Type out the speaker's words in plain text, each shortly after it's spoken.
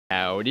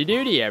Howdy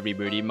doody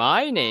everybody,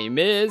 my name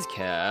is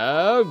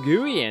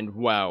KevGuuey and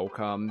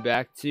welcome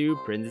back to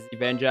Princess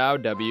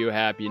Evangile W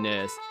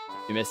Happiness.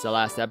 If you missed the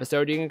last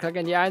episode, you can click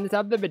on the eye on the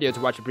top of the video to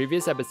watch the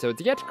previous episode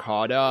to get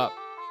caught up.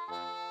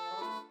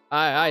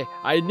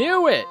 I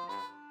knew it!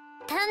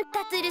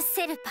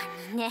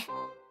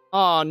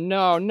 Oh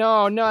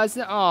no, it's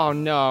not, oh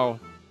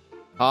no.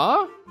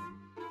 Huh?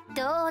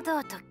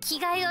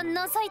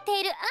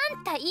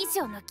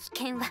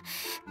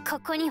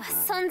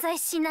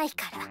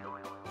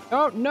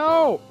 Oh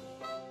no!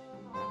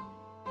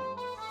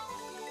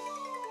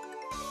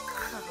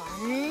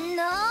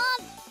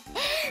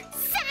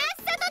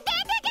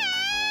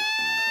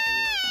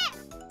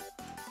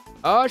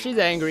 Oh, she's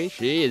angry.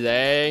 She's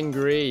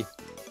angry.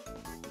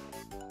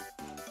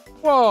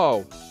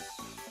 Whoa!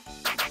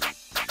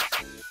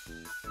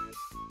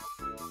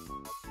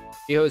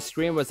 Miho's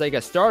scream was like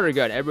a starter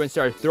gun. Everyone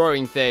started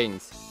throwing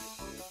things.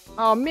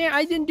 Oh man,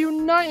 I didn't do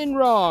nothing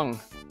wrong.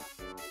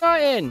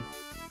 Nothing.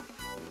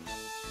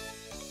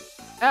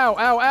 Ow,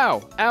 ow,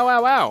 ow. Ow,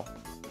 ow, ow.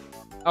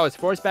 I was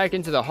forced back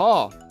into the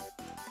hall.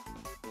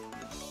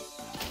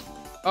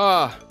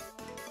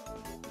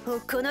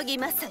 Okonogi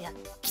Masaya,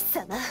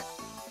 kisama.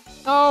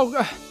 Oh,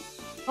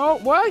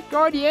 what?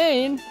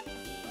 Guardian?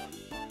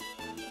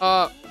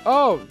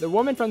 Oh, the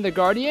woman from the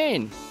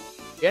Guardian.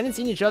 We hadn't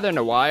seen each other in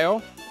a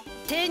while.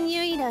 転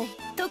入以来、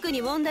特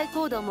に問題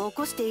行動も起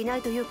こしていな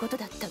いということ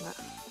だったが、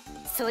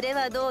それ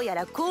はどうや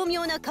ら巧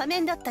妙な仮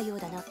面だったよう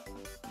だな。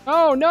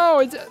Oh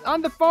no, it's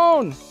on the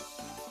phone.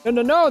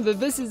 No,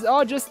 this is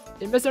all just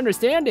a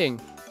misunderstanding.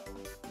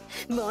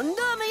 問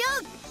答無用、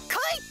来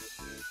い!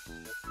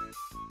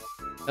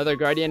 Another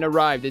guardian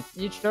arrived. They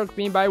each took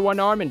me by one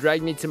arm and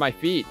dragged me to my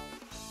feet.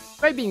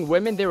 Despite being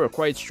women, they were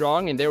quite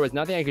strong, and there was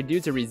nothing I could do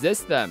to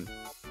resist them.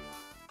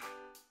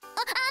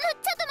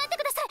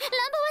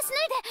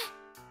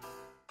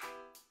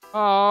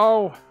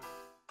 Oh.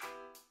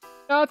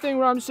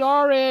 Nothing, I'm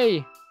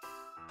sorry.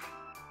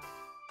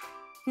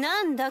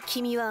 なんだ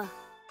君は、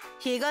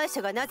被害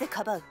者がなぜ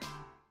かばう?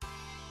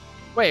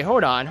 Wait,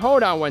 hold on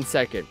one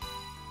second.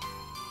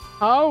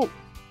 How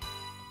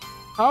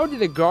did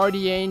the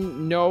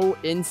Guardian know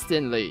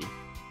instantly?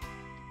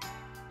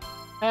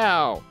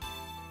 How?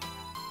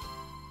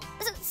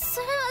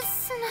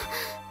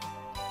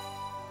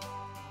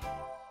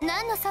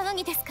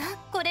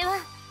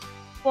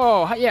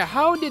 Whoa, yeah,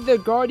 how did the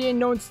Guardian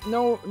know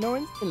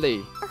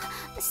instantly?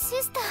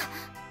 Sister.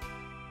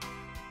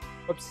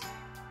 Oops.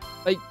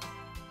 Like,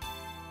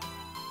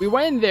 we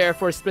went in there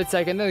for a split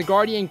second, then the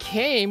Guardian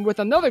came with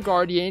another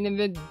Guardian, and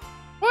then...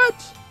 What?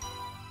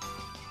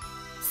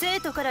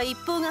 生徒から一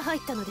報が入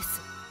ったのです。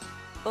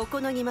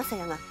Okonogi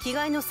Masayaが着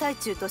替えの最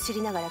中と知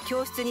りながら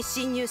教室に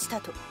侵入し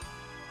たと。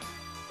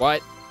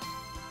What?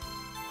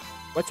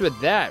 What's with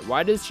that?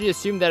 Why does she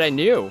assume that I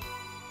knew?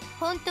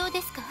 本当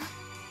ですか?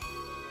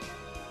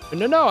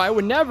 No, I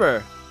would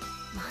never.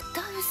 ま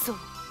た嘘。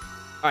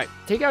Alright,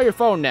 take out your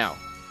phone now.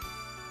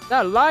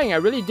 Not lying, I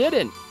really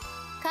didn't.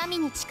 神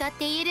に誓って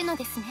言えるの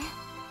ですね。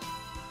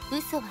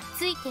嘘は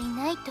ついてい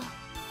ないと。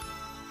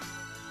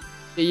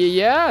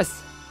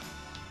Yes.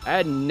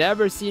 I had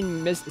never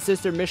seen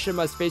Sister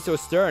Mishima's face so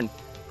stern.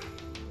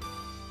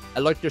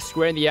 I looked her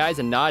square in the eyes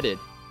and nodded.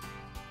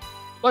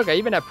 Look, I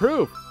even have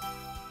proof.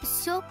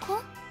 証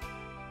拠?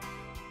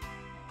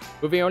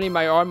 Moving only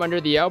my arm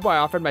under the elbow, I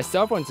offered my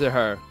cell phone to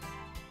her.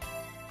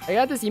 I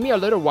got this email a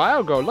little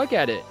while ago. Look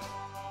at it.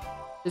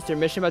 Sister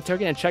Mishima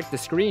took it and checked the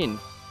screen.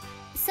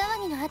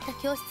 騒ぎのあった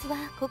教室は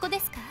ここで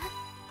すか?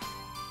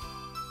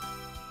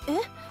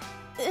 え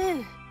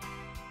え。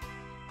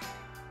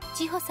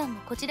千穂さん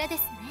もこちらで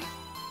すね。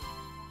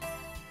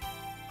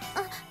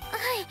は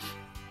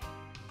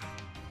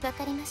い。わ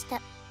かりました。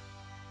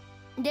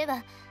で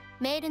は、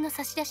メールの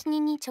差出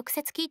人に直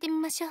接聞いてみ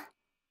ましょう。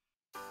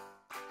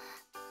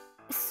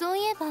そう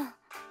いえば。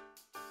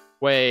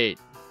Wait.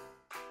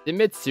 Is it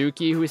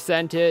MITSUKI who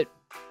sent it?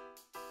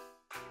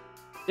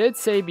 Did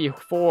say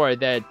before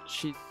that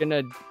she's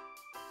gonna...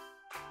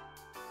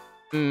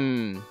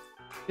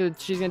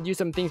 She's gonna do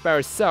some things by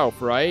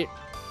herself, right?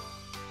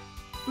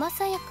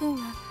 Masaya君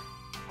は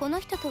この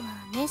人とは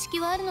面識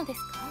はあるので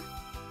すか?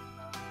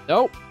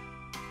 Nope.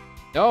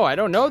 No, I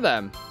don't know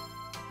them.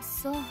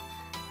 そう。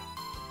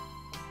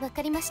わ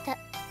かりました。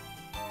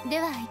で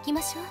は行き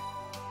ましょう。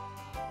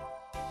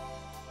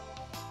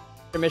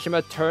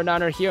Mishima turned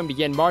on her heel and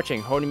began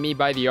marching, holding me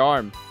by the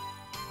arm.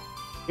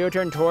 Hiro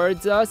turned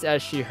towards us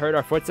as she heard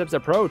our footsteps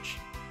approach.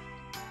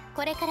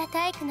 これから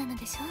体育なの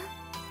でしょ?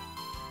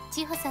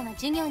 千穂さんは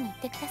授業に行っ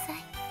てください。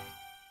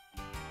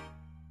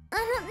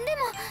で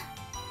も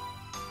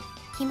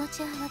気持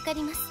ちはわか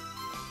ります。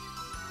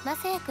マ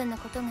サヤ君の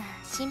ことが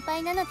心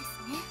配なのです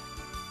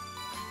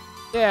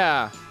ね。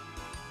Yeah.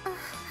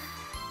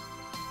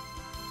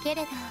 け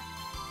れど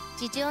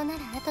事情なら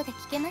後で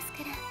聞けますか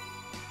ら。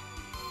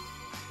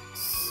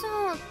そ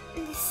う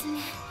です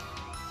ね。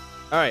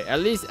Alright,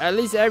 at least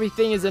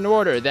everything is in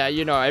order, that,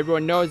 you know,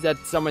 everyone knows that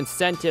someone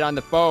sent it on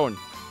the phone.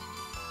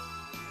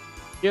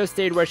 Hiro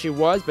stayed where she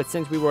was, but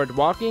since we were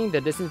walking,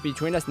 the distance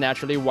between us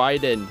naturally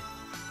widened.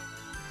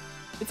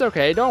 It's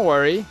okay, don't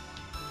worry.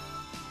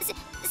 先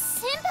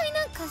輩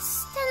なんか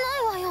して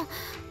ないわよ。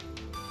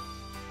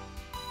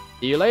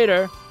 See you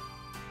later.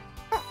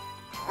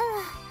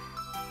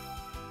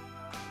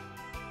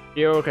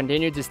 Hiro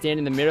continued to stand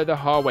in the middle of the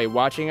hallway,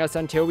 watching us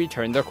until we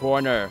turned the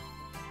corner.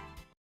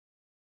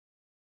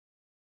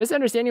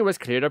 Misunderstanding was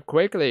cleared up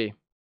quickly.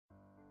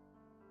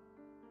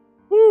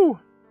 Woo!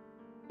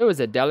 It was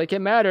a delicate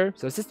matter,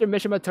 so Sister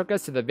Mishima took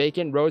us to the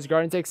vacant rose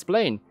garden to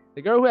explain.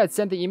 The girl who had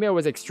sent the email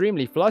was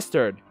extremely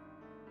flustered.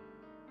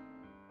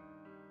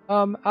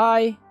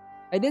 I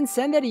didn't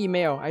send that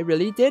email. I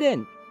really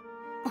didn't.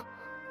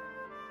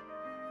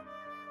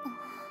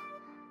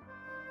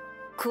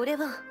 これ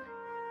は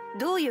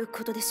どういう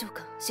ことでしょう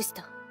か、シス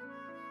タ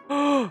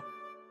ー。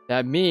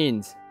That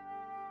means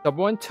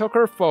someone took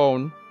her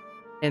phone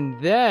and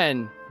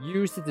then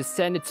used it to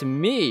send it to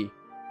me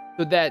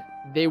so that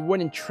they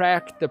wouldn't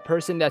track the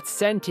person that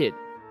sent it,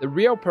 the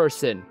real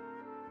person.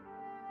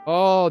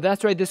 Oh,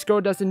 that's right, this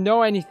girl doesn't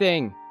know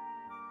anything.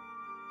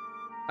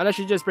 Unless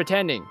she's just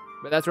pretending.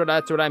 But that's what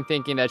I'm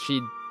thinking, that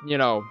she, you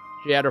know,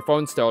 she had her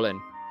phone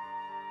stolen.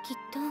 きっ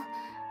と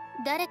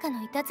誰か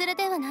のいたずら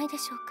ではないで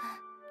しょうか。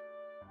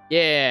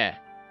 Yeah.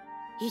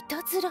 い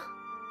たずら。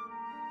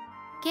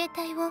携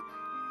帯を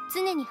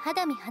常に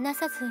肌身離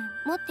さず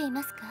持ってい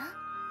ますか？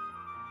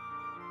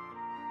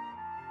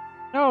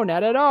 No,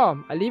 not at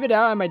all. I leave it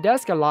out on my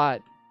desk a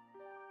lot.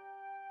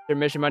 Sir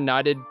Mishima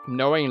nodded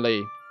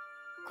knowingly.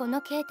 こ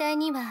の携帯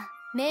には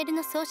メール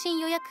の送信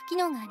予約機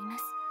能がありま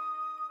す。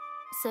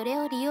それ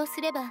を利用す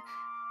れば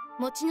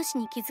持ち主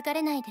に気づか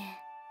れないで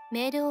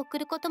メールを送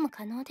ることも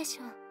可能でし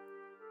ょう。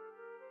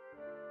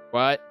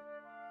 What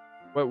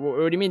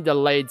do you mean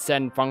delayed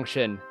send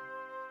function?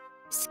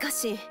 しか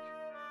し、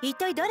一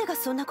体誰が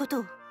そんなこ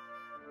とを。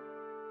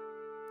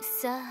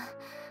さあ、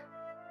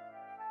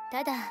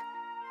ただ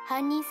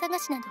犯人探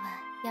しなどは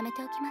やめ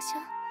ておきましょ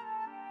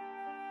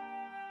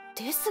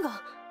う。ですが、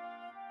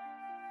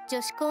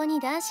女子校に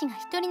男子が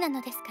一人な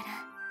のですか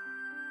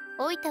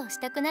ら、おいたをし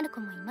たくなる子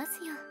もいま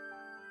すよ。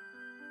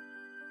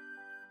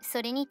そ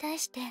れに対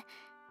して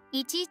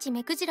いちいち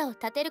目くじらを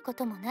立てるこ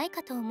ともない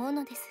かと思う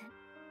のです。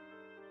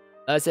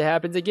 Unless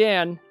it happens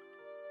again.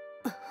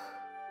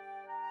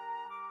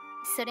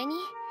 それに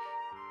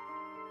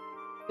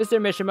Mr.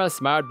 Mishima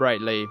smiled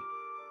brightly.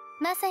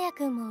 マサヤ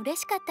くんも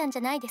嬉しかったんじ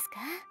ゃないですか？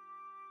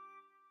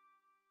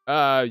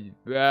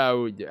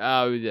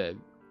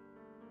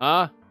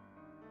 Huh?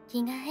 着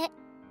替え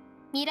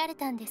見られ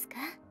たんですか？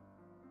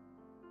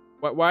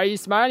 Why are you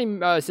smiling,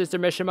 Sister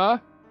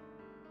Mishima?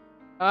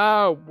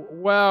 Oh,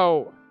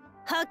 well.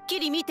 はっき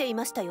り見てい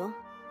ましたよ。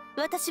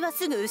私は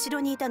すぐ後ろ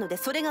にいたので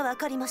それがわ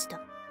かりまし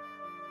た。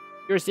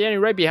You were standing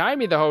right behind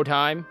me the whole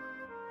time.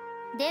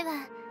 で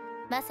は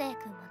マサヤ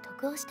くんも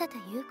得をしたと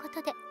いうこ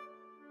とで、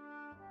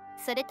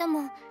それと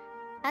も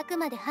あく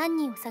まで犯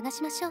人を探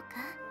しましょうか？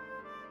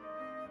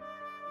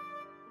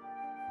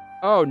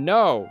 Oh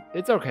no,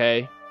 it's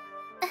okay.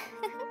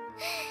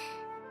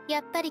 や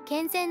っぱり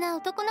健全な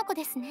男の子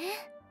ですね。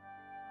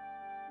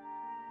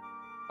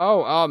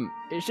 Oh,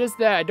 it's just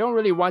that I don't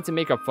really want to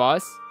make a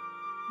fuss.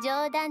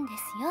 冗談で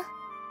すよ。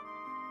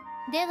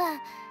では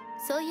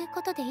そういう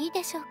ことでいい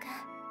でしょうか？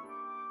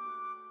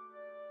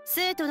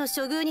生徒の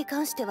処遇に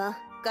関しては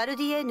ガル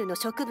ディエーヌの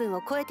職分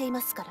を超えていま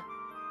すから。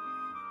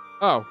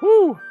 Oh,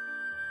 whoo!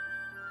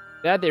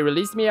 That they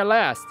released me at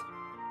last.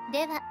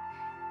 では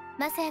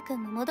マサヤく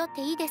んも戻っ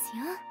ていいです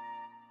よ。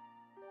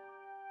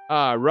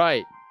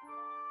 Right.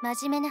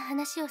 真面目な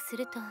話をす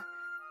ると、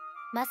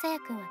マサヤ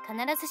くんは必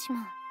ずしも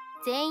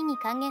全員に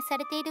還元さ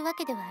れているわ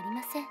けではあり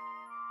ません。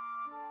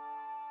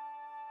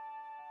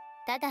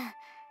ただ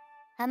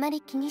あま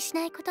り気にし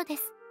ないことで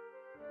す。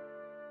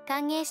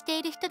歓迎して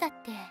いる人だっ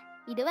て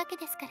いるわけ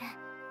ですか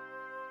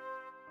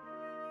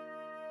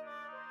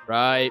ら。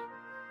 Right.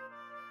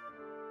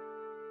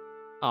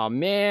 Oh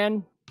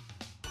man.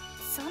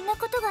 そんな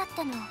ことがあっ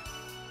たの？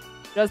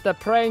 Just a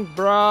prank,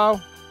 bro.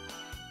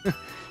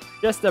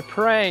 Just a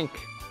prank.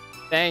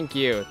 Thank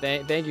you.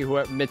 Thank you,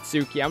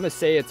 Mitsuki. I'm gonna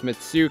say it's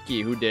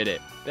Mitsuki who did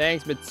it.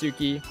 Thanks,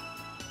 Mitsuki.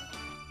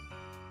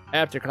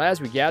 After class,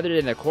 we gathered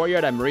in the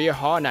courtyard at Maria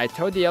Hall, and I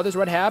told the others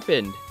what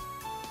happened.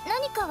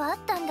 何かはあっ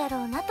たんだ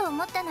ろうなと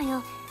思ったの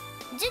よ。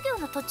授業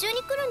の途中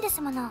に来るんです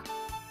もの。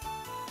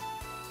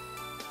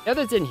 The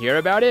others didn't hear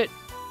about it.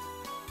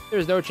 There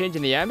was no change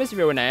in the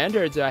atmosphere when I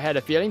entered, so I had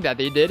a feeling that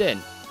they didn't.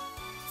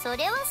 そ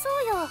れはそ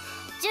うよ。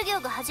授業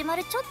が始ま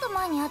るちょっと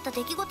前にあった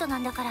出来事な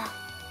んだから。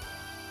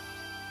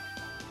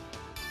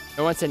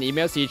 No one sent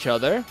emails to each other?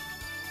 だっ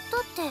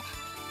て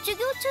授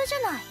業中じゃ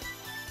ない。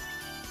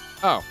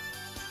 Oh.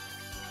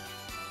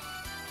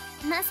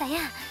 マサヤ、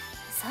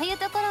そういう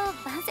ところ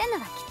番宣の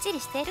はきっちり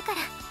しているか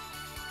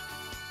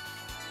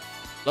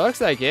ら。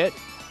 Looks like it.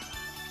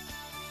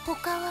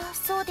 他は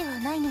そうでは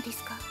ないので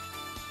すか？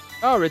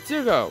 Oh,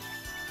 Ritsugo.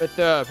 With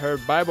her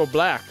Bible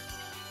Black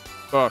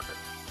book.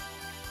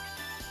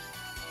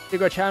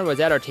 Ritsugo-chan was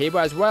at our table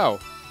as well.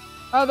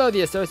 Although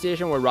the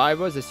association were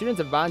rivals, the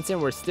students of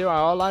Vincennes were still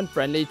all on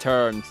friendly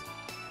terms.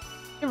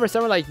 And for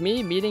someone like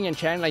me, meeting and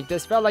chatting like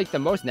this felt like the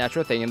most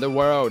natural thing in the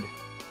world.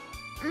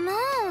 ま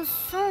あ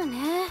そう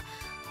ね。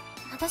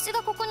私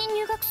がここに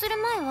入学する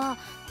前は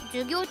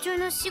授業中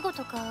の死後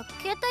とか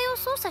携帯を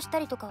操作した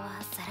りとかは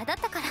ザラだっ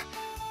たから。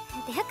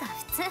ていうか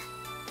普通。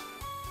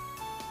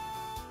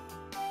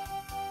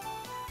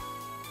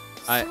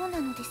そうな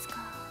のですか。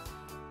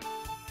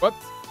Whoops.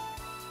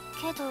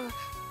 けどい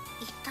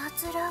た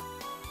ずらか。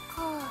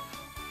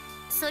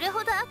それ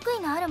ほど悪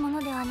意のあるも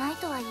のではない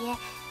とはいえ、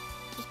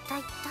一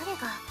体誰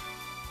が。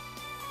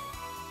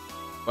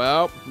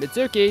 Well,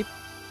 Mitsuki.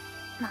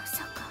 ま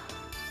さか。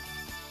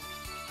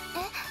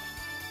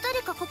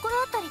誰か心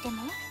当たりで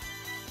も。い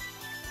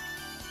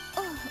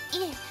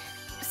え、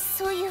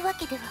そういうわ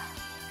けでは。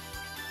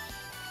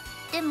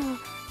でもなん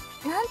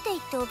て言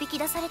っておびき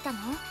出されたの？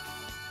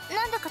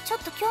なんだかちょっ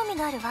と興味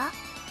があるわ。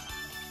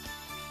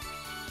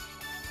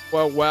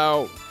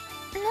Well.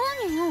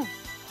 何よ。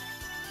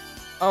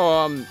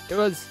Oh, it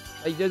was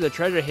like there's a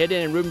treasure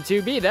hidden in room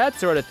 2B, that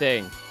sort of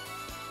thing.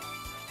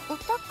 お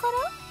宝？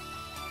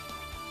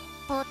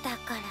お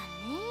宝ね。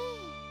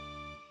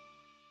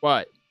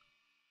What?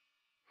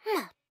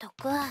 まった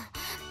く、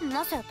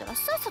なぜやったら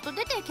さっさと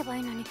出ていけばい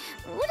いのに、う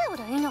だう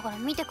だ言いながら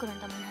見てくるん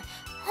だもんね。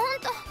ほん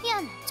と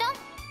嫌なちゃん。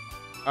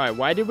Alright,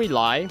 why did we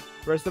lie?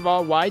 First of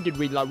all, why did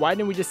we lie? Why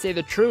didn't we just say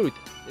the truth?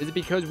 Is it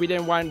because we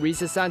didn't want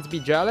Risa-san to be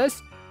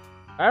jealous?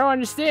 I don't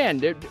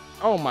understand.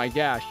 Oh my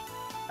gosh.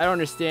 I don't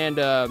understand,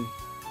 I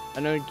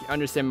don't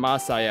understand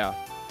Masaya.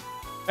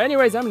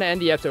 Anyways, I'm gonna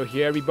end the episode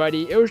here,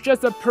 everybody. It was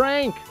just a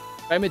prank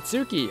by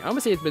Mitsuki. I'm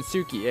gonna say it's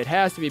Mitsuki. It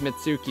has to be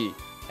Mitsuki.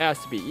 Has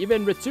to be.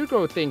 Even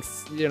Ritsuko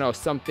thinks, you know,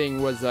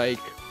 something was, like,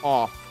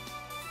 off.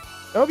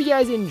 I hope you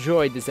guys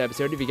enjoyed this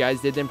episode. If you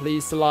guys did, then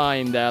please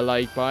slime that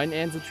like button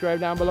and subscribe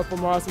down below for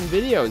more awesome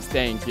videos.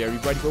 Thank you,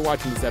 everybody, for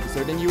watching this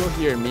episode, and you will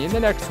hear me in the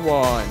next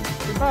one.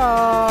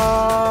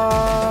 Goodbye!